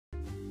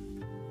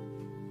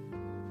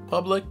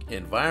Public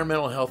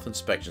Environmental Health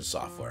Inspection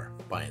Software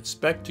by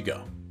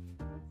Inspect2go.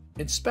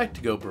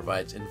 Inspect2go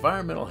provides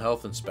environmental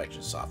health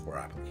inspection software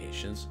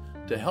applications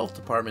to health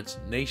departments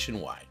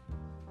nationwide.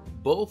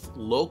 Both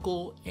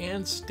local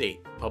and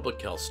state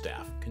public health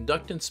staff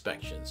conduct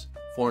inspections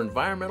for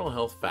environmental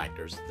health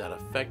factors that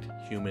affect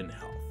human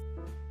health.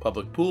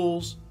 Public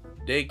pools,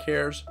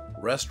 daycares,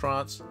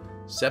 restaurants,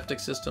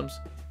 septic systems,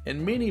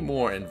 and many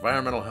more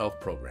environmental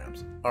health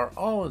programs are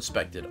all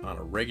inspected on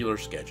a regular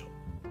schedule.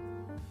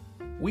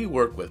 We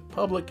work with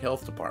public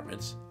health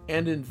departments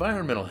and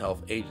environmental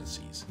health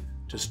agencies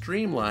to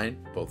streamline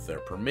both their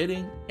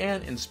permitting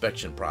and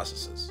inspection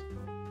processes.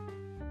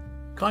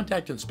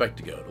 Contact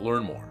Inspect2go to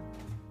learn more.